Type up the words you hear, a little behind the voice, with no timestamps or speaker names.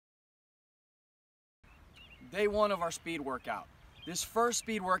Day one of our speed workout. This first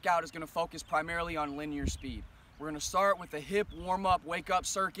speed workout is going to focus primarily on linear speed. We're going to start with a hip warm-up, wake-up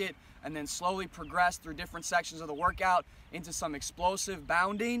circuit, and then slowly progress through different sections of the workout into some explosive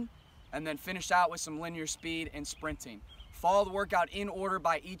bounding, and then finish out with some linear speed and sprinting. Follow the workout in order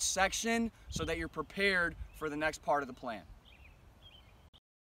by each section so that you're prepared for the next part of the plan.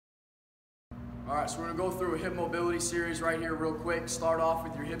 All right, so we're gonna go through a hip mobility series right here real quick. Start off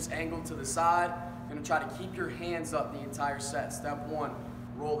with your hips angled to the side. You're gonna try to keep your hands up the entire set. Step one,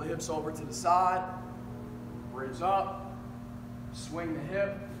 roll the hips over to the side, bridge up, swing the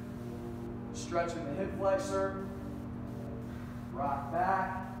hip, stretching the hip flexor, rock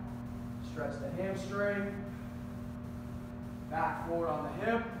back, stretch the hamstring, back forward on the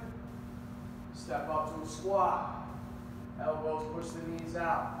hip, step up to a squat, elbows push the knees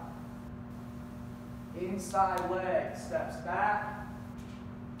out. Inside leg steps back,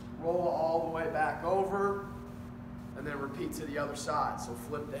 roll all the way back over, and then repeat to the other side. So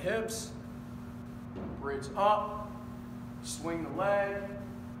flip the hips, bridge up, swing the leg,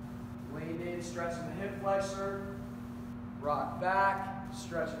 lean in, stretching the hip flexor, rock back,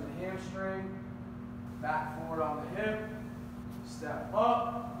 stretching the hamstring, back forward on the hip, step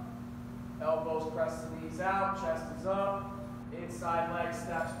up, elbows press the knees out, chest is up, inside leg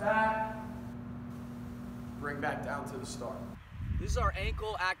steps back, bring back down to the start. This is our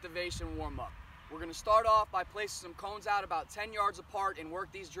ankle activation warm-up. We're going to start off by placing some cones out about 10 yards apart and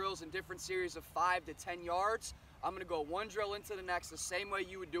work these drills in different series of 5 to 10 yards. I'm going to go one drill into the next the same way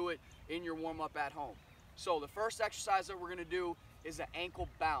you would do it in your warm-up at home. So the first exercise that we're going to do is an ankle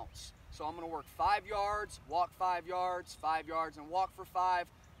bounce. So I'm going to work 5 yards, walk 5 yards, 5 yards, and walk for 5,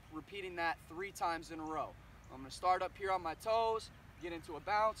 repeating that 3 times in a row. I'm going to start up here on my toes, get into a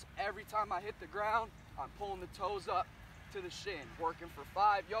bounce. Every time I hit the ground, I'm pulling the toes up to the shin, working for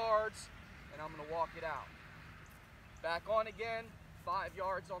 5 yards, and I'm going to walk it out. Back on again, 5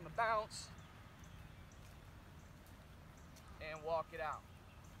 yards on the bounce, and walk it out.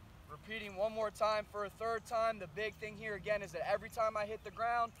 Repeating one more time for a third time. The big thing here again is that every time I hit the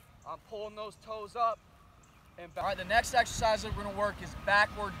ground, I'm pulling those toes up and back. All right, the next exercise that we're going to work is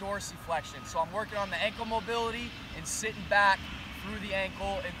backward dorsiflexion. So I'm working on the ankle mobility and sitting back through the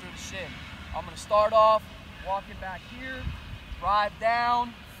ankle and through the shin. I'm going to start off walking back here, drive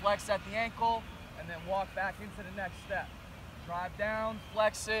down, flex at the ankle, and then walk back into the next step. Drive down,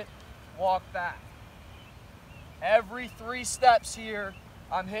 flex it, walk back. Every 3 steps here,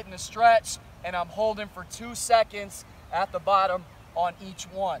 I'm hitting a stretch and I'm holding for 2 seconds at the bottom on each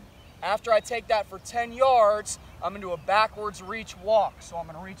one. After I take that for 10 yards, I'm going to do a backwards reach walk. So I'm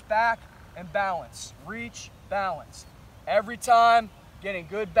going to reach back and balance, reach, balance. Every time, getting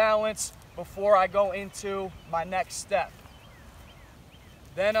good balance before I go into my next step.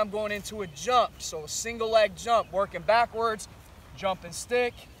 Then I'm going into a jump, so a single leg jump, working backwards, jump and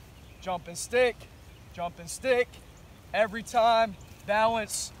stick, jump and stick, jump and stick. Every time,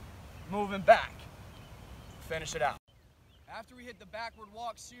 balance, moving back. Finish it out. After we hit the backward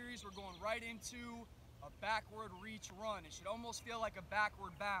walk series, we're going right into a backward reach run. It should almost feel like a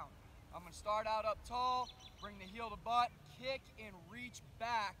backward bound. I'm going to start out up tall, bring the heel to butt, kick and reach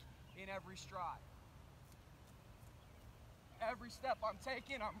back in every stride. Every step I'm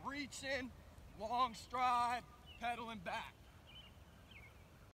taking, I'm reaching, long stride, pedaling back.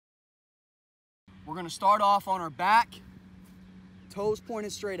 We're going to start off on our back, toes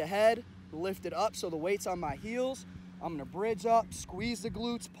pointed straight ahead, lift it up so the weight's on my heels. I'm going to bridge up, squeeze the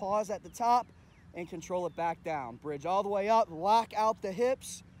glutes, pause at the top, and control it back down. Bridge all the way up, lock out the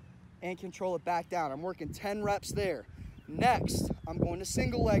hips, and control it back down. I'm working 10 reps there. Next, I'm going to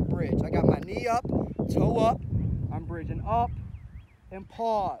single leg bridge. I got my knee up, toe up. I'm bridging up and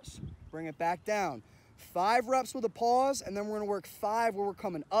pause. Bring it back down. 5 reps with a pause, and then we're going to work 5 where we're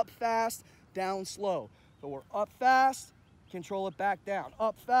coming up fast, down slow. So we're up fast, control it back down.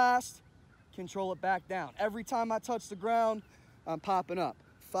 Up fast, control it back down. Every time I touch the ground, I'm popping up.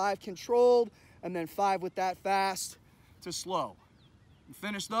 5 controlled, and then 5 with that fast to slow.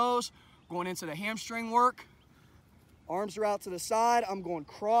 Finish those, going into the hamstring work. Arms are out to the side. I'm going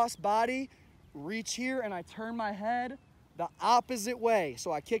cross body, reach here, and I turn my head the opposite way.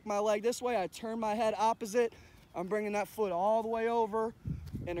 So I kick my leg this way, I turn my head opposite. I'm bringing that foot all the way over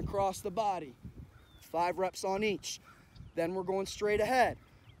and across the body. 5 reps on each. Then we're going straight ahead.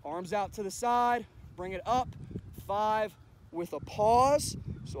 Arms out to the side, bring it up. 5 with a pause.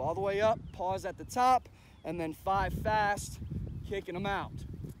 So all the way up, pause at the top, and then 5 fast, kicking them out.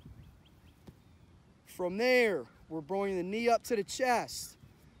 From there, we're bringing the knee up to the chest.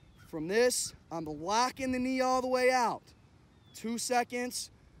 From this, I'm locking the knee all the way out. 2 seconds,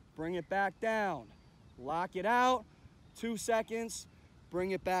 bring it back down. lock it out, 2 seconds,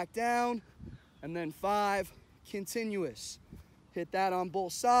 bring it back down, and then 5, continuous. Hit that on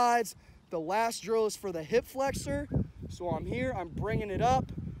both sides. The last drill is for the hip flexor. So I'm here, I'm bringing it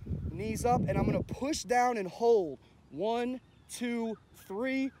up, knees up, and I'm gonna push down and hold. 1, 2,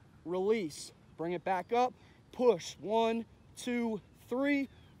 3, release. Bring it back up, push. 1, 2, 3,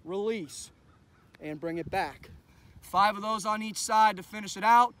 release. And bring it back. 5 of those on each side to finish it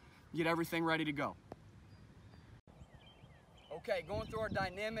out. Get everything ready to go. Okay, going through our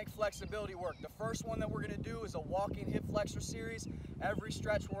dynamic flexibility work. The first one that we're gonna do is a walking hip flexor series. Every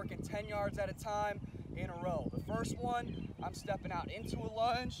stretch, we're working 10 yards at a time in a row. The first one, I'm stepping out into a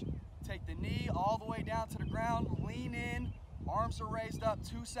lunge, take the knee all the way down to the ground, lean in, arms are raised up,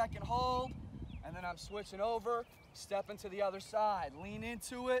 2-second hold, and then I'm switching over, stepping to the other side. Lean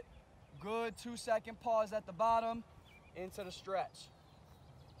into it, good, 2-second pause at the bottom, into the stretch.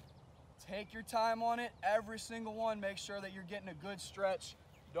 Take your time on it, every single one. Make sure that you're getting a good stretch.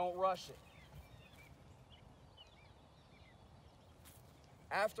 Don't rush it.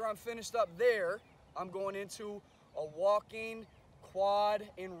 After I'm finished up there, I'm going into a walking quad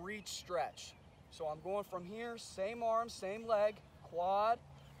and reach stretch. So I'm going from here, same arm, same leg, quad,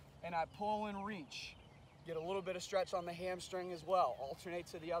 and I pull and reach. Get a little bit of stretch on the hamstring as well. Alternate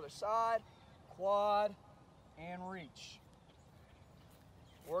to the other side, quad and reach.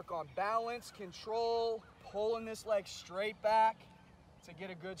 Work on balance, control, pulling this leg straight back to get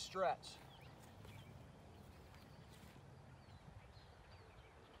a good stretch.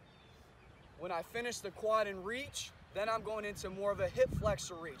 When I finish the quad and reach, then I'm going into more of a hip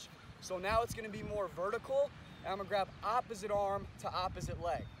flexor reach. So now it's gonna be more vertical, and I'm gonna grab opposite arm to opposite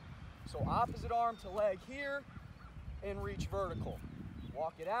leg. So opposite arm to leg here, and reach vertical.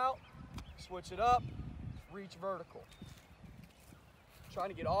 Walk it out, switch it up, reach vertical. Trying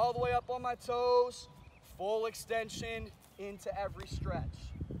to get all the way up on my toes, full extension into every stretch.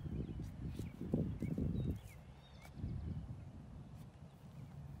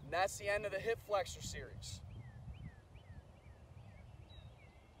 And that's the end of the hip flexor series.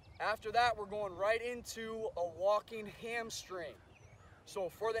 After that, we're going right into a walking hamstring. So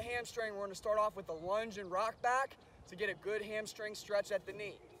for the hamstring, we're going to start off with a lunge and rock back to get a good hamstring stretch at the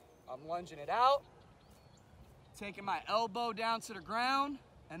knee. I'm lunging it out, taking my elbow down to the ground,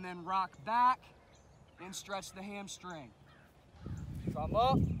 and then rock back and stretch the hamstring. Come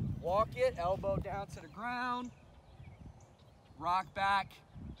up, walk it, elbow down to the ground, rock back,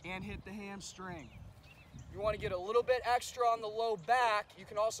 and hit the hamstring. You want to get a little bit extra on the low back. You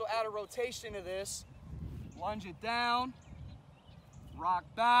can also add a rotation to this. Lunge it down, rock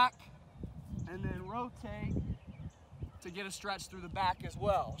back, and then rotate to get a stretch through the back as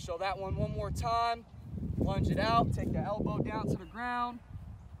well. Show that one more time. Lunge it out, take the elbow down to the ground,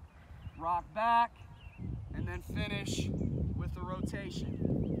 rock back, and then finish with the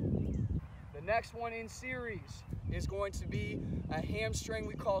rotation. The next one in series is going to be a hamstring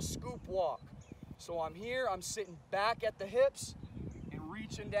we call scoop walk. So I'm here, I'm sitting back at the hips and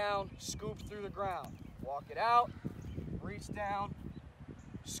reaching down, scoop through the ground. Walk it out, reach down,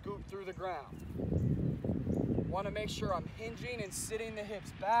 scoop through the ground. Want to make sure I'm hinging and sitting the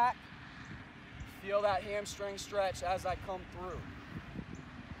hips back. Feel that hamstring stretch as I come through.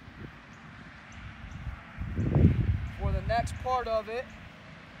 For the next part of it,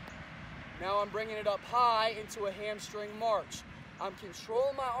 now I'm bringing it up high into a hamstring march. I'm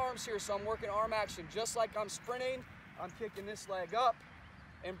controlling my arms here, so I'm working arm action just like I'm sprinting. I'm kicking this leg up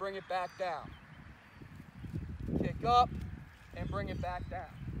and bring it back down. Kick up and bring it back down.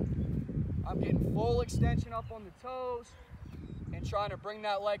 I'm getting full extension up on the toes and trying to bring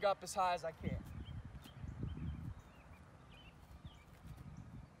that leg up as high as I can.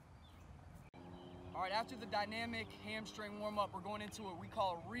 All right, after the dynamic hamstring warm-up, we're going into what we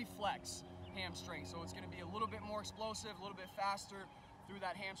call a reflex hamstring. So it's going to be a little bit more explosive, a little bit faster through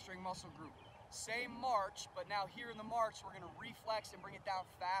that hamstring muscle group. Same march, but now here in the march, we're going to reflex and bring it down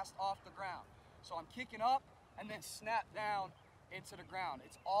fast off the ground. So I'm kicking up and then snap down into the ground.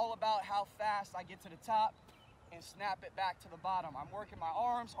 It's all about how fast I get to the top and snap it back to the bottom. I'm working my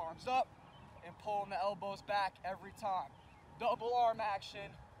arms up, and pulling the elbows back every time. Double arm action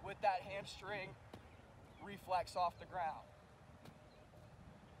with that hamstring reflex off the ground.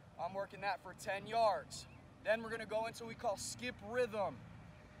 I'm working that for 10 yards. Then we're gonna go into what we call skip rhythm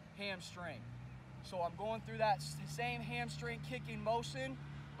hamstring. So I'm going through that same hamstring kicking motion,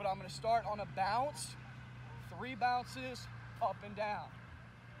 but I'm gonna start on a bounce, 3 bounces, up and down.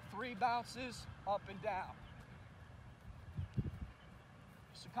 3 bounces, up and down.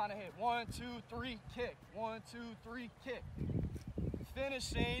 So kind of hit 1, 2, 3, kick. 1, 2, 3, kick.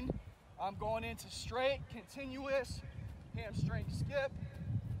 Finishing, I'm going into straight, continuous, hamstring skip,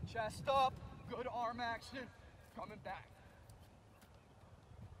 chest up, good arm action, coming back.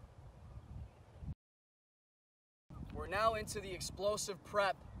 We're now into the explosive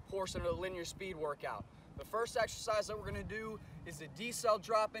prep portion of the linear speed workout. The first exercise that we're gonna do is a decel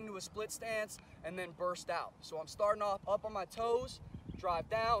drop into a split stance and then burst out. So I'm starting off up on my toes, drive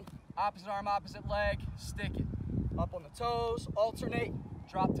down, opposite arm, opposite leg, stick it. Up on the toes, alternate,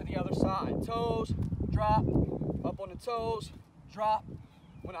 drop to the other side. Toes, drop, up on the toes, drop.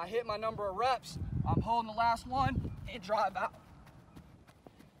 When I hit my number of reps, I'm holding the last one and drive out.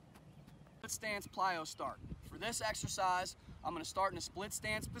 Split stance plyo start. For this exercise, I'm gonna start in a split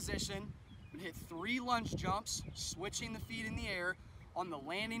stance position. I'm gonna hit 3 lunge jumps, switching the feet in the air. On the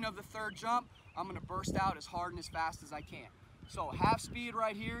landing of the 3rd jump, I'm gonna burst out as hard and as fast as I can. So half speed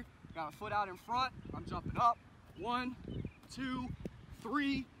right here, got my foot out in front, I'm jumping up. 1, 2,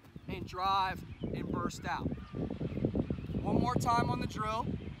 3, and drive and burst out. One more time on the drill,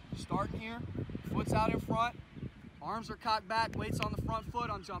 starting here, foot's out in front, arms are cocked back, weights on the front foot,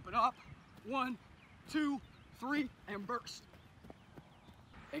 I'm jumping up. 1, 2, 3, and burst.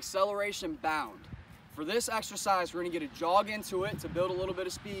 Acceleration bound. For this exercise, we're gonna get a jog into it to build a little bit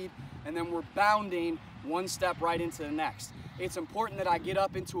of speed, and then we're bounding one step right into the next. It's important that I get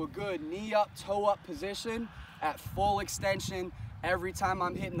up into a good knee up, toe up position at full extension every time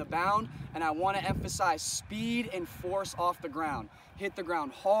I'm hitting the bound, and I wanna emphasize speed and force off the ground. Hit the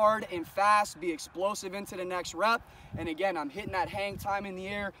ground hard and fast, be explosive into the next rep, and again, I'm hitting that hang time in the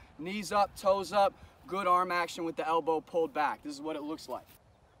air, knees up, toes up, good arm action with the elbow pulled back. This is what it looks like.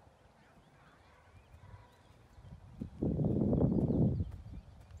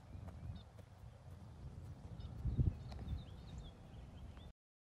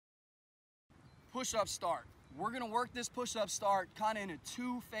 Push-up start. We're gonna work this push-up start kind of in a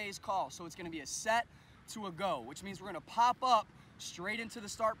 2-phase call. So it's gonna be a set to a go, which means we're gonna pop up straight into the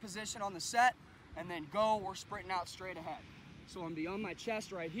start position on the set, and then go, we're sprinting out straight ahead. So I'm gonna be on my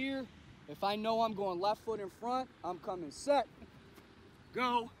chest right here. If I know I'm going left foot in front, I'm coming set,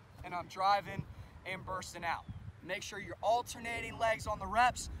 go, and I'm driving and bursting out. Make sure you're alternating legs on the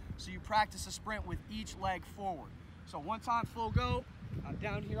reps so you practice a sprint with each leg forward. So one time full go, I'm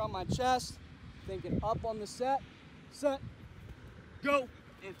down here on my chest, thinking up on the set, go,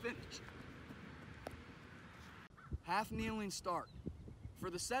 and finish. Half kneeling start. For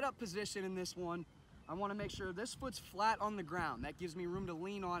the setup position in this one, I want to make sure this foot's flat on the ground. That gives me room to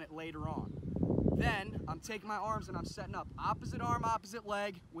lean on it later on. Then I'm taking my arms and I'm setting up opposite arm, opposite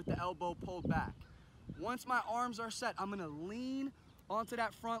leg with the elbow pulled back. Once my arms are set, I'm gonna lean onto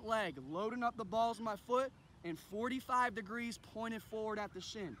that front leg, loading up the balls of my foot and 45 degrees pointed forward at the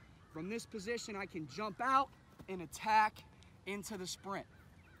shin. From this position, I can jump out and attack into the sprint.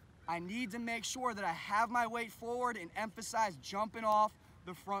 I need to make sure that I have my weight forward and emphasize jumping off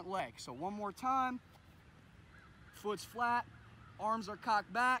the front leg. So one more time, foot's flat, arms are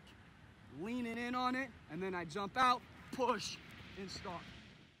cocked back, leaning in on it, and then I jump out, push, and start.